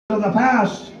of the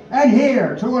past, and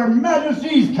here to Her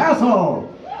Majesty's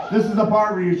castle. This is the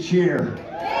part where you cheer.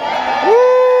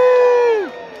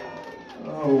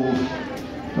 Oh,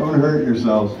 don't hurt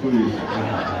yourselves, please.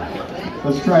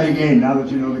 Let's try again now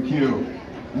that you know the cue.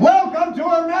 Welcome to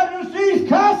Her Majesty's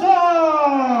castle!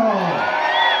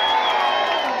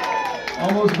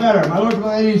 Almost better. My lords and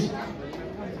ladies,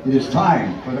 it is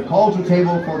time for the call to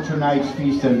table for tonight's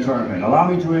feast and tournament. Allow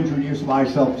me to introduce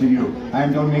myself to you. I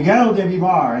am Don Miguel de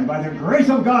Vivar, and by the grace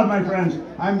of God, my friends,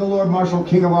 I am the Lord Marshal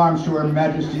King of Arms to Her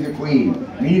Majesty the Queen.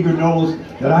 Meaning, good nobles,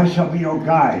 that I shall be your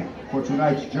guide for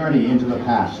tonight's journey into the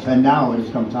past. And now it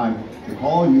has come time to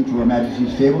call you to Her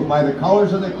Majesty's tables by the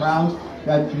colors of the crowns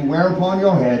that you wear upon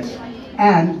your heads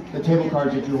and the table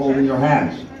cards that you hold in your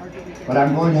hands. But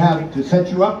I'm going to have to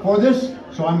set you up for this,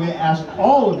 so I'm going to ask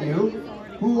all of you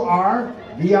who are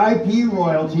VIP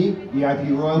royalty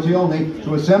only,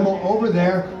 to assemble over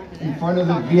there in front of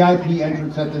the VIP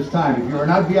entrance at this time. If you are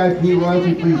not VIP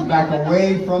royalty, please back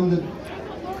away from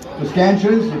the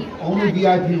stanchions. It's only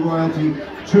VIP royalty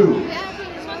to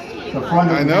the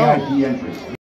front of the VIP entrance.